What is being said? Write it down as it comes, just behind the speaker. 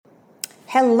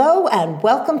Hello and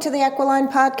welcome to the Equiline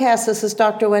Podcast. This is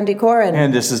Dr. Wendy Corin.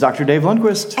 And this is Dr. Dave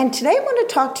Lundquist. And today I want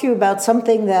to talk to you about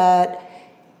something that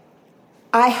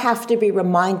I have to be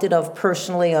reminded of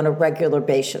personally on a regular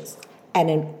basis.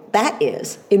 And that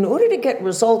is, in order to get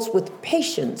results with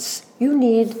patients, you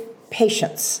need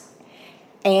patience.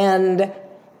 And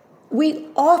we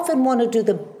often want to do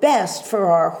the best for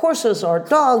our horses, our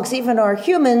dogs, even our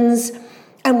humans,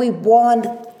 and we want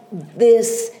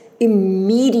this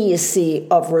immediacy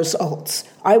of results.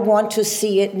 I want to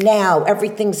see it now.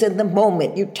 Everything's in the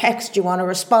moment. You text, you want a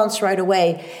response right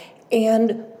away.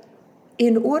 And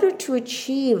in order to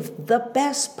achieve the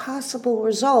best possible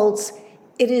results,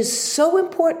 it is so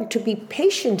important to be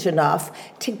patient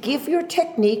enough to give your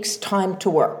techniques time to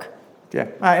work. Yeah,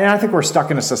 and I think we're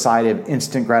stuck in a society of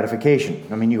instant gratification.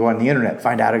 I mean, you go on the internet,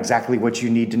 find out exactly what you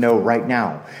need to know right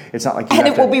now. It's not like you and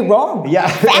have it will be wrong. Yeah,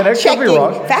 and it could be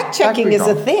wrong. Fact checking is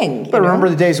a thing. But remember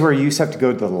the days where you used to have to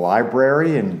go to the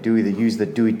library and use the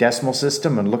Dewey Decimal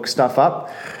System and look stuff up?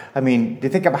 I mean, do you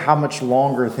think about how much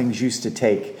longer things used to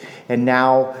take? And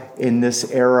now in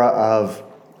this era of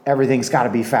everything's got to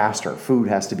be faster, food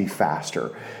has to be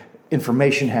faster,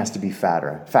 information has to be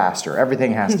faster,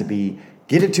 everything has to be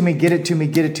get it to me, get it to me,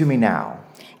 get it to me now.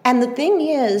 And the thing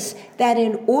is that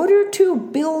in order to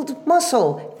build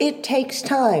muscle, it takes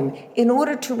time. In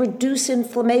order to reduce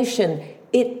inflammation,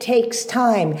 it takes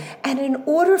time. And in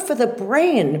order for the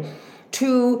brain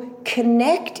to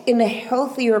connect in a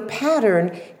healthier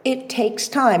pattern, it takes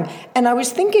time. And I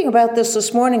was thinking about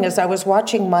this morning as I was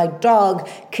watching my dog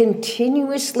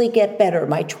continuously get better.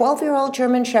 My 12-year-old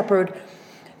German Shepherd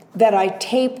that I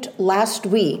taped last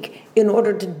week in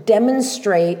order to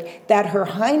demonstrate that her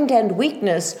hind end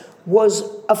weakness was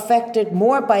affected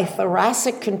more by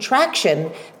thoracic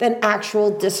contraction than actual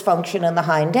dysfunction in the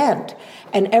hind end.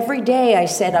 And every day I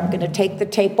said, I'm going to take the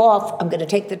tape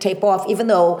off, even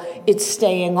though it's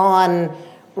staying on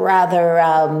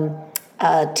rather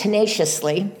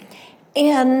tenaciously.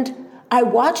 And I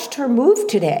watched her move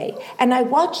today, and I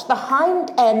watched the hind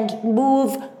end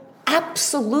move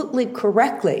absolutely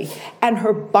correctly, and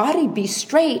her body be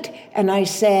straight. And I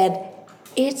said,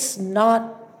 it's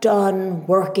not done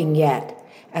working yet.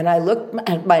 And I looked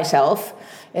at myself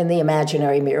in the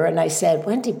imaginary mirror and I said,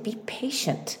 Wendy, be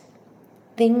patient.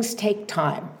 Things take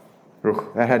time.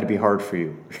 That had to be hard for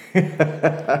you.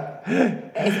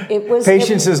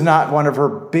 Patience is not one of her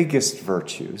biggest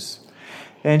virtues.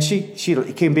 And she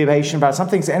can be impatient about some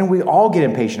things, and we all get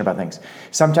impatient about things.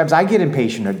 Sometimes I get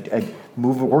impatient at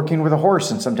working with a horse,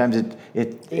 and sometimes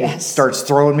it starts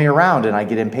throwing me around, and I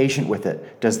get impatient with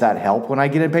it. Does that help when I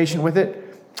get impatient with it?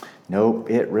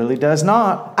 Nope, it really does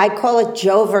not. I call it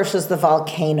Joe versus the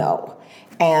volcano.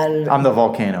 And I'm the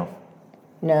volcano.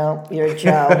 No, you're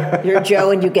Joe. You're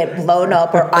Joe, and you get blown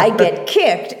up, or I get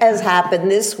kicked, as happened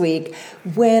this week,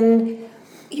 when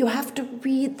you have to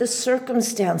read the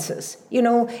circumstances. You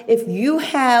know, if you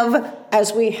have,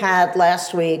 as we had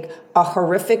last week, a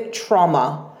horrific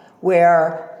trauma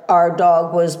where our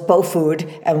dog was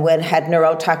bowfooed and had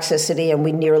neurotoxicity and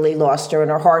we nearly lost her and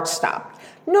her heart stopped.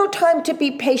 No time to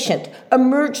be patient.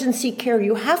 Emergency care.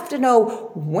 You have to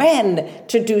know when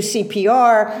to do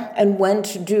CPR and when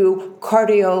to do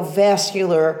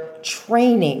cardiovascular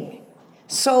training.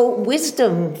 So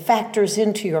wisdom factors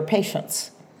into your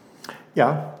patience.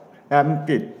 Yeah,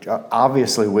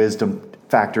 obviously wisdom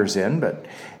factors in, but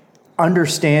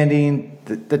understanding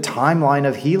the timeline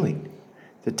of healing.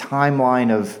 The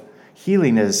timeline of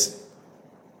healing is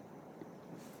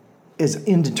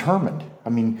indeterminate. I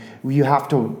mean, you have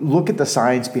to look at the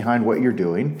science behind what you're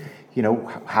doing. You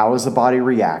know, how is the body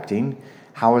reacting?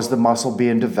 How is the muscle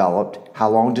being developed? How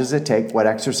long does it take? What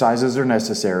exercises are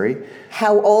necessary?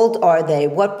 How old are they?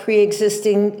 What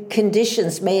pre-existing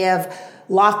conditions may have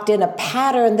locked in a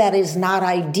pattern that is not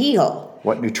ideal?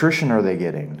 What nutrition are they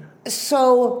getting?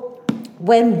 So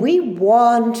when we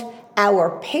want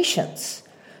our patients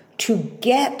to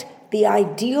get the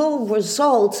ideal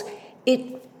results,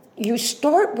 you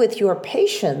start with your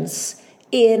patients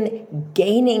in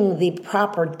gaining the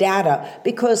proper data,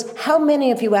 because how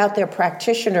many of you out there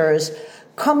practitioners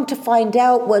come to find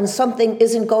out when something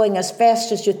isn't going as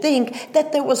fast as you think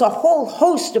that there was a whole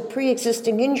host of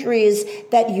pre-existing injuries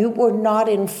that you were not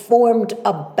informed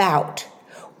about,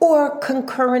 or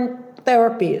concurrent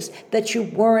therapies that you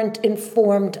weren't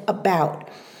informed about.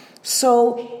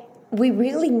 So we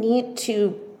really need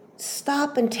to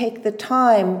stop and take the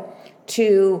time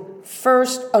to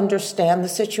first understand the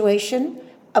situation,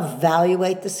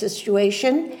 evaluate the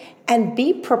situation, and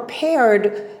be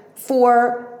prepared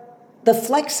for the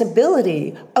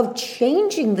flexibility of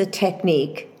changing the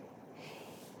technique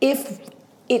if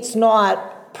it's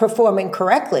not performing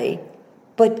correctly,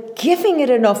 but giving it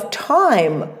enough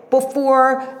time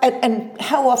before, and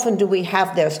how often do we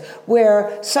have this,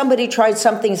 where somebody tried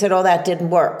something and said, oh, that didn't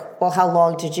work. Well, how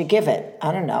long did you give it?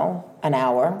 I don't know, an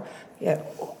hour. Yeah.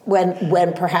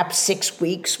 When perhaps 6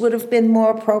 weeks would have been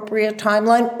more appropriate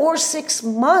timeline, or 6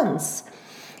 months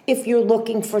if you're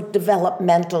looking for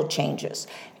developmental changes.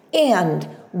 And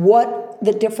what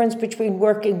the difference between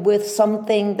working with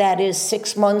something that is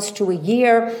 6 months to a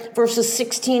year versus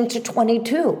 16 to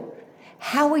 22.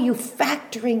 How are you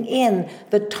factoring in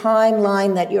the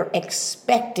timeline that you're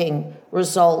expecting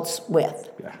results with?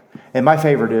 Yeah. And my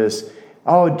favorite is,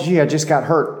 oh, gee, I just got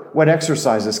hurt. What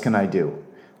exercises can I do?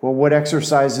 Well, what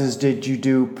exercises did you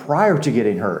do prior to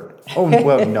getting hurt? Oh,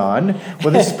 well, none.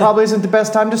 Well, this probably isn't the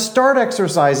best time to start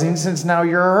exercising since now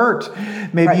you're hurt.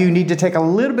 Maybe you need to take a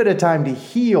little bit of time to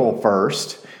heal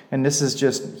first. And this is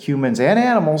just humans and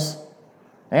animals,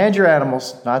 and your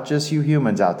animals, not just you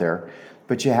humans out there.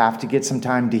 But you have to get some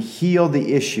time to heal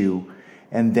the issue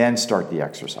and then start the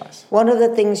exercise. One of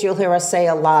the things you'll hear us say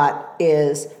a lot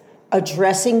is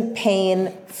addressing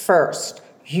pain first.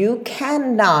 You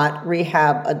cannot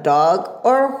rehab a dog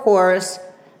or a horse,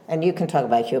 and you can talk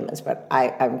about humans, but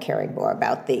I'm caring more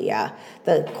about the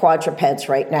quadrupeds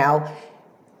right now.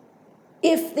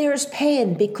 If there's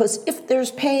pain, because if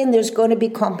there's pain, there's going to be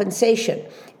compensation.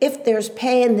 If there's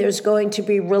pain, there's going to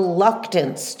be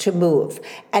reluctance to move.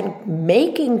 And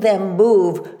making them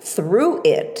move through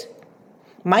it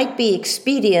might be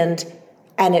expedient,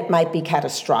 and it might be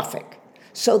catastrophic.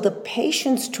 So the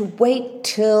patience to wait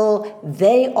till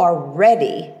they are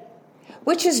ready,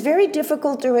 which is very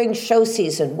difficult during show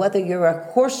season, whether you're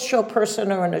a horse show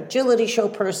person or an agility show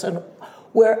person,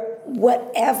 where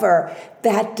whatever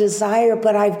that desire,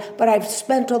 but I've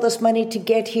spent all this money to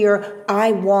get here,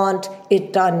 I want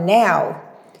it done now.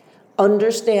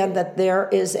 Understand that there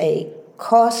is a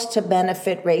cost to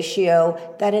benefit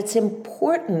ratio that it's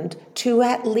important to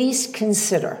at least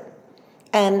consider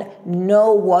and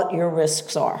know what your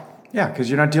risks are. Yeah, because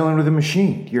you're not dealing with a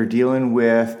machine. You're dealing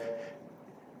with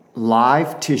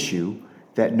live tissue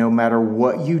that no matter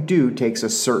what you do takes a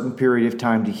certain period of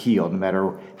time to heal. No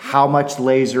matter how much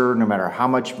laser, no matter how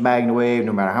much MagnaWave,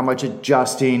 no matter how much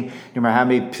adjusting, no matter how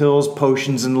many pills,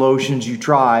 potions, and lotions you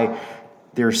try,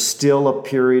 there's still a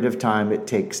period of time it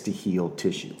takes to heal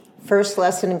tissue. First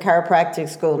lesson in chiropractic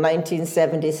school,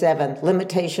 1977,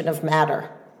 limitation of matter.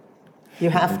 You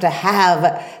have to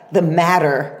have the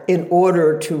matter in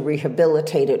order to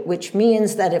rehabilitate it, which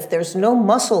means that if there's no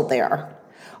muscle there,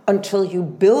 until you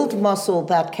build muscle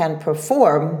that can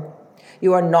perform,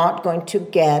 you are not going to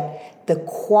get the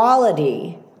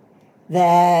quality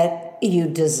that you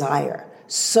desire.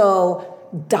 So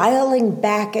dialing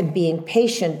back and being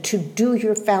patient to do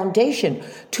your foundation,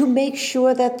 to make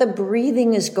sure that the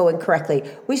breathing is going correctly.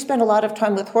 We spent a lot of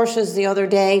time with horses the other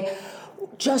day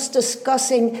just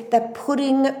discussing that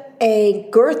putting a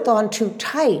girth on too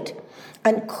tight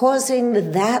and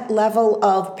causing that level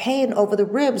of pain over the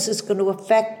ribs is going to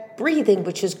affect breathing,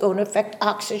 which is going to affect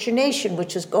oxygenation,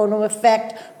 which is going to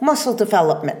affect muscle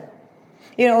development.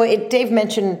 Dave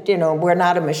mentioned, we're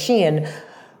not a machine.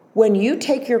 When you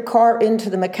take your car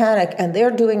into the mechanic and they're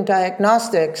doing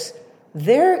diagnostics,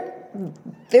 they're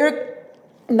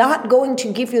not going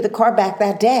to give you the car back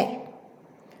that day.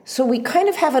 So we kind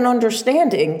of have an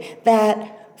understanding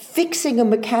that fixing a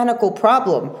mechanical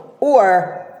problem,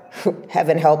 or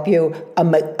heaven help you,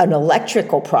 an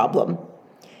electrical problem,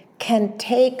 can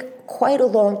take quite a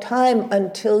long time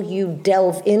until you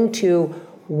delve into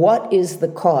what is the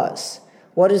cause.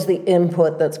 What is the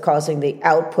input that's causing the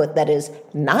output that is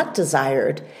not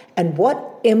desired, and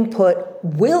what input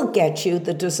will get you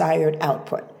the desired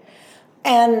output?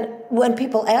 And when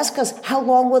people ask us, how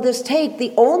long will this take?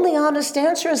 The only honest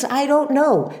answer is, I don't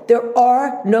know. There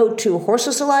are no two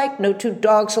horses alike, no two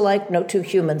dogs alike, no two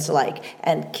humans alike.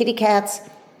 And kitty cats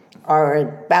are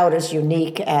about as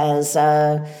unique as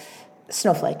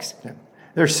snowflakes. Yeah.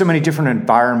 There's so many different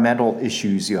environmental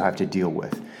issues you have to deal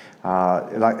with.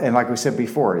 Like we said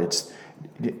before, it's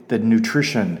the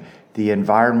nutrition, the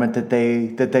environment that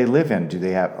they live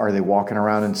in. Are they walking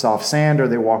around in soft sand? Or are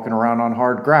they walking around on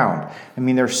hard ground? I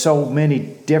mean, there's so many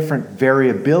different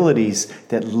variabilities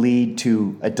that lead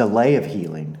to a delay of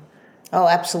healing. Oh,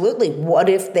 absolutely. What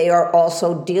if they are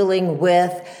also dealing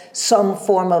with some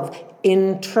form of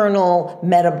internal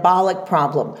metabolic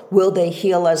problem? Will they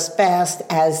heal as fast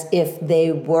as if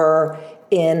they were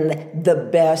in the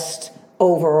best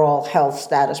overall health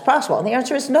status possible? And the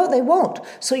answer is no, they won't.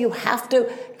 So you have to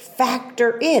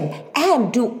factor in.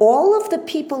 And do all of the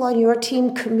people on your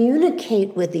team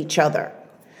communicate with each other?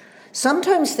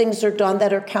 Sometimes things are done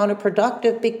that are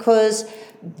counterproductive because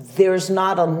there's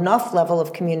not enough level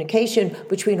of communication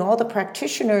between all the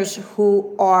practitioners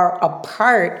who are a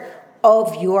part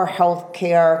of your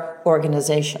healthcare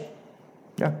organization.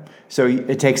 Yeah. So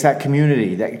it takes that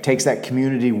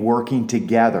community working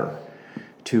together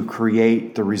to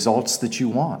create the results that you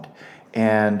want.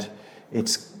 And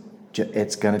it's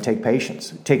going to take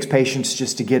patience. It takes patience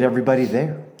just to get everybody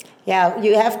there. Yeah,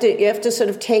 you have to sort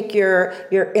of take your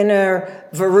inner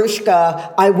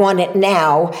Varushka, I want it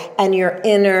now, and your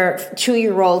inner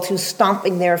 2-year-old who's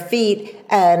stomping their feet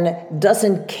and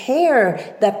doesn't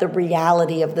care that the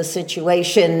reality of the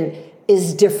situation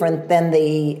is different than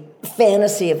the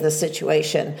fantasy of the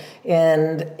situation.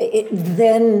 And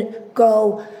then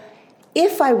go,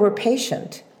 if I were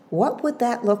patient, what would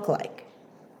that look like?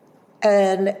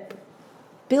 And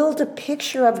build a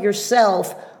picture of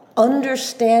yourself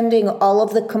understanding all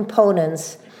of the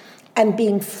components and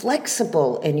being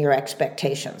flexible in your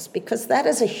expectations, because that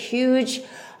is a huge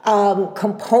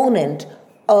component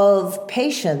of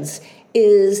patience,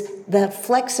 is that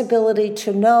flexibility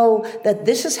to know that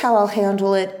this is how I'll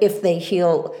handle it if they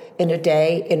heal in a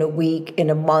day, in a week, in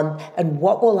a month, and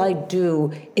what will I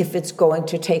do if it's going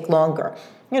to take longer.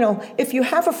 If you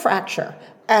have a fracture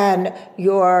and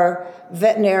your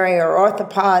veterinary or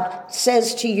orthopod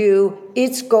says to you,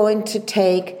 it's going to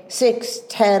take 6,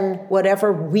 10,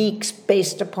 whatever weeks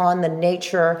based upon the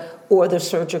nature or the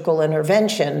surgical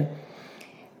intervention,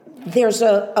 there's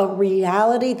a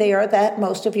reality there that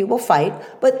most of you will fight,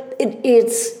 but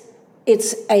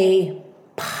it's a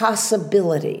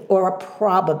possibility or a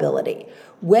probability.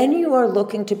 When you are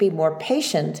looking to be more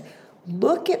patient,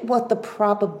 look at what the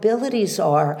probabilities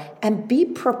are and be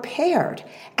prepared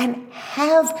and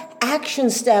have action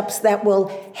steps that will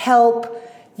help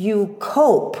you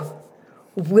cope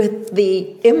with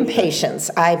the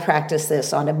impatience. I practice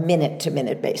this on a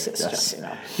minute-to-minute basis. Yes.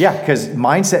 Just, Yeah, because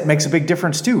mindset makes a big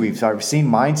difference too. We've seen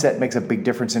mindset makes a big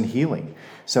difference in healing.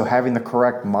 So having the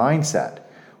correct mindset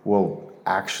will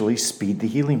actually speed the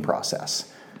healing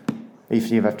process.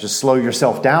 If you have to slow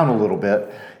yourself down a little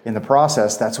bit in the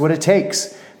process, that's what it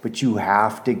takes. But you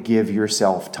have to give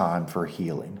yourself time for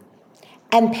healing.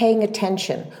 And paying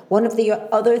attention. One of the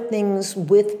other things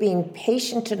with being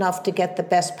patient enough to get the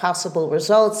best possible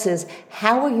results is,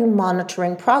 how are you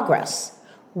monitoring progress?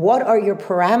 What are your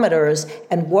parameters,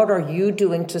 and what are you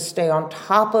doing to stay on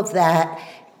top of that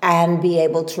and be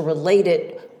able to relate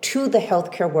it to the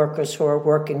healthcare workers who are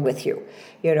working with you?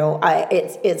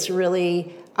 It's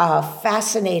really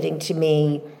fascinating to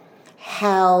me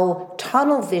how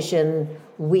tunnel vision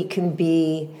we can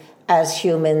be as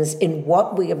humans in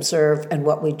what we observe and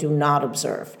what we do not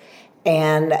observe.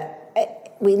 And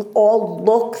we all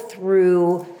look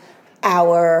through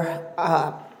our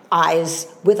eyes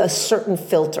with a certain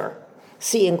filter,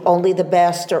 seeing only the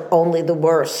best or only the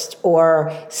worst,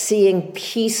 or seeing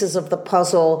pieces of the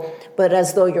puzzle, but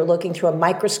as though you're looking through a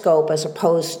microscope as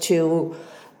opposed to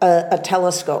a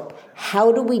telescope.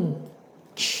 How do we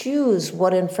choose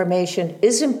what information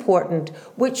is important,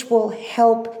 which will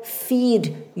help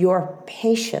feed your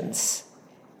patience?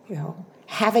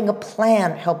 Having a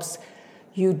plan helps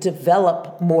you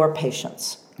develop more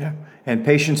patience. Yeah, and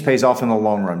patience pays off in the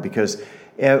long run, because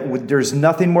there's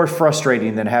nothing more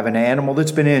frustrating than having an animal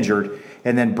that's been injured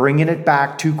and then bringing it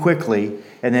back too quickly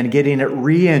and then getting it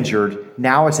re-injured.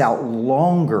 Now it's out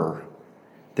longer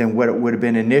than what it would have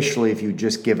been initially if you'd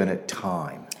just given it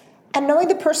time. And knowing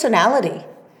the personality,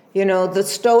 the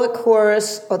stoic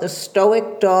horse or the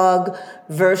stoic dog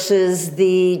versus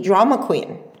the drama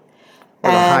queen.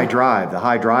 Or the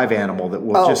high drive animal that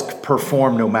will just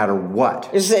perform no matter what.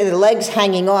 You say the legs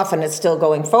hanging off and it's still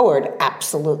going forward.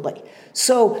 Absolutely.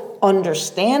 So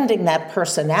understanding that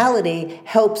personality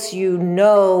helps you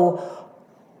know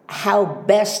how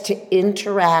best to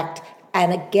interact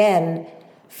and, again,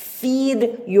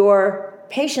 feed your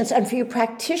patients. And for you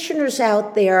practitioners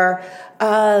out there,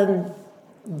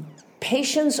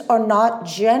 patients are not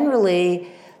generally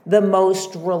the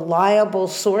most reliable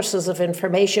sources of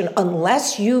information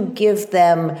unless you give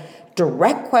them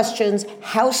direct questions.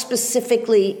 How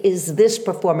specifically is this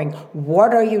performing?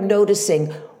 What are you noticing?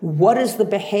 What is the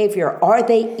behavior? Are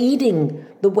they eating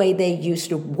the way they used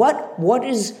to? What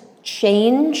is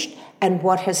changed and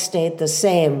what has stayed the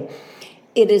same?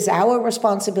 It is our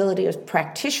responsibility as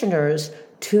practitioners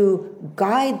to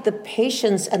guide the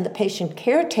patients and the patient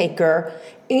caretaker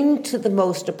into the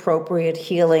most appropriate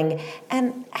healing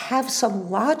and have some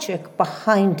logic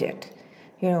behind it.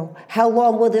 How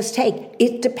long will this take?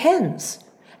 It depends.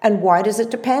 And why does it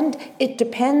depend? It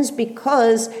depends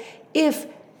because if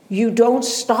you don't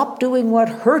stop doing what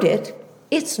hurt it,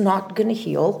 it's not going to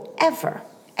heal ever.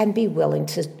 And be willing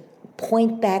to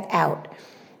point that out,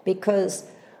 because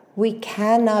we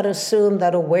cannot assume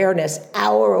that awareness,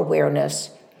 our awareness,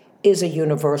 is a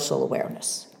universal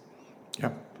awareness.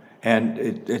 Yeah. And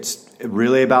it's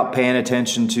really about paying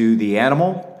attention to the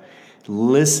animal,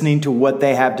 listening to what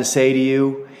they have to say to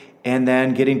you, and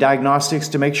then getting diagnostics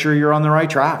to make sure you're on the right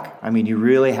track. I mean, you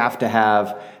really have to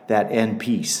have that end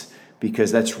piece,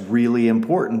 because that's really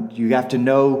important. You have to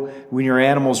know when your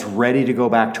animal's ready to go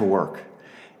back to work.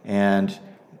 And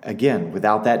again,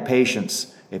 without that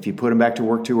patience, if you put them back to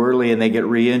work too early and they get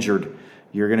re-injured,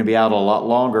 you're going to be out a lot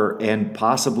longer and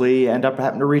possibly end up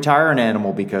having to retire an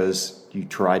animal because you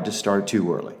tried to start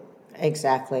too early.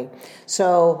 Exactly.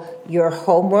 So your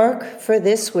homework for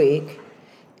this week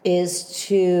is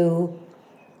to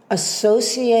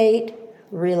associate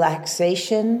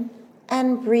relaxation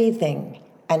and breathing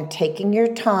and taking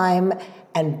your time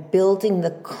and building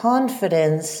the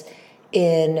confidence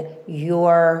in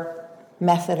your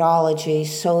methodology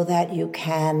so that you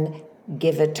can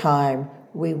give it time.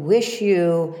 We wish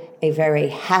you a very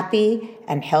happy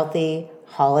and healthy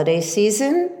holiday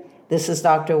season. This is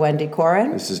Dr. Wendy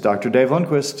Corin. This is Dr. Dave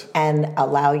Lundquist. And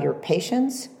allow your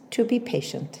patients to be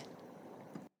patient.